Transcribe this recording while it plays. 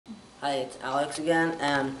Hi, it's Alex again,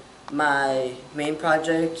 and my main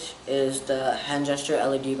project is the hand gesture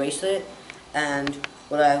LED bracelet. And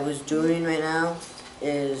what I was doing right now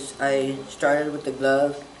is I started with the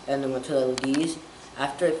glove and then went to the LEDs.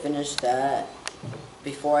 After I finished that,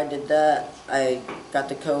 before I did that, I got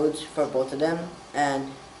the codes for both of them,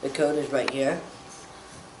 and the code is right here.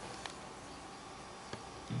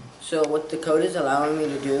 So what the code is allowing me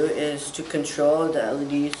to do is to control the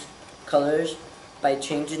LEDs colors by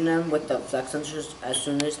changing them with the flex sensors as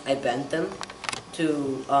soon as I bend them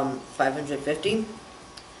to 550.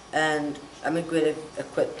 And I'm going to give a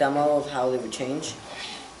quick demo of how they would change.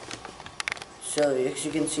 So as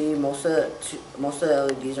you can see, most of the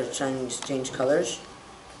LEDs are trying to change colors,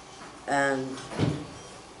 and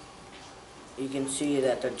you can see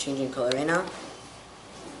that they're changing color right now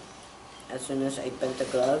as soon as I bent the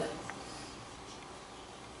glove.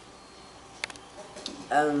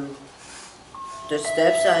 The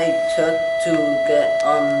steps I took to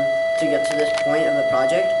get to this point of the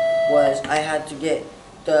project was I had to get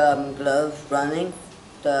the glove running,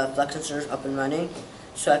 the flex sensors up and running,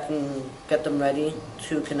 so I can get them ready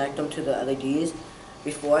to connect them to the LEDs.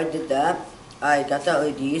 Before I did that, I got the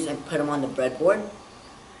LEDs and put them on the breadboard.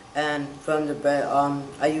 And from the bread,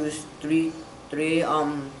 I used three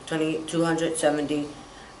 270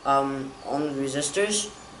 ohm resistors,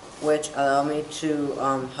 which allow me to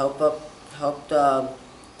help the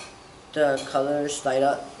colors light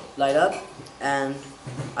up, and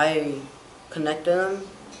I connected them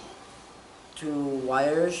to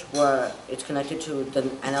wires where it's connected to the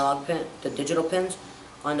analog pin, the digital pins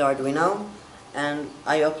on the Arduino, and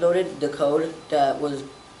I uploaded the code that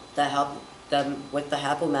helped them with the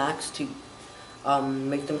Happel Max to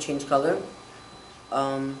make them change color.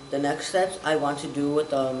 The next steps I want to do with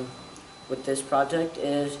this project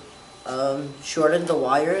is shorten the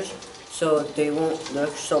wires so they won't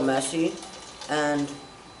look so messy, and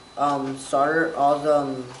solder all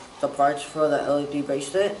the parts for the LED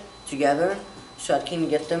bracelet together so I can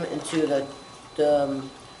get them into the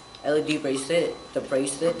LED bracelet, the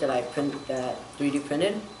bracelet that I 3D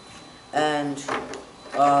printed, and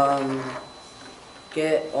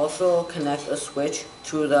also connect a switch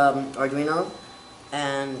to the Arduino,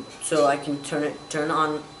 and so I can turn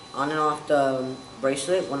on and off the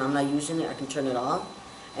bracelet. When I'm not using it, I can turn it off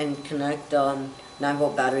and connect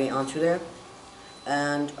 9-volt battery onto there.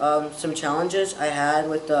 And some challenges I had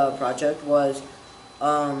with the project was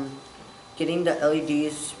getting the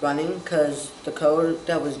LEDs running, because the code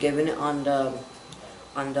that was given on the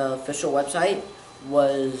official website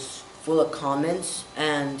was full of comments,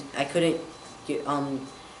 and I couldn't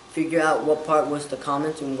figure out what part was the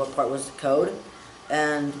comments and what part was the code.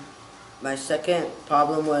 And my second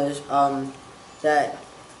problem was that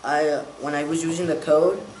when I was using the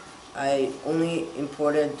code, I only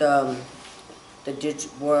imported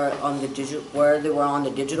where they were on the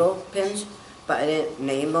digital pins, but I didn't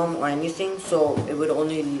name them or anything, so it would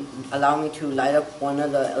only allow me to light up one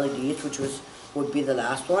of the LEDs, which would be the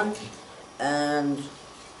last one. And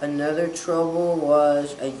another trouble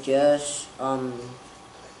was, I guess,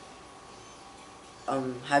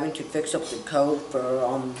 having to fix up the code for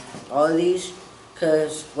all of these,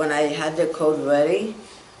 because when I had the code ready,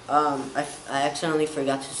 I accidentally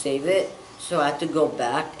forgot to save it, so I had to go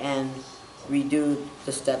back and redo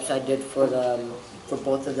the steps I did for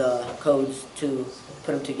both of the codes to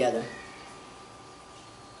put them together.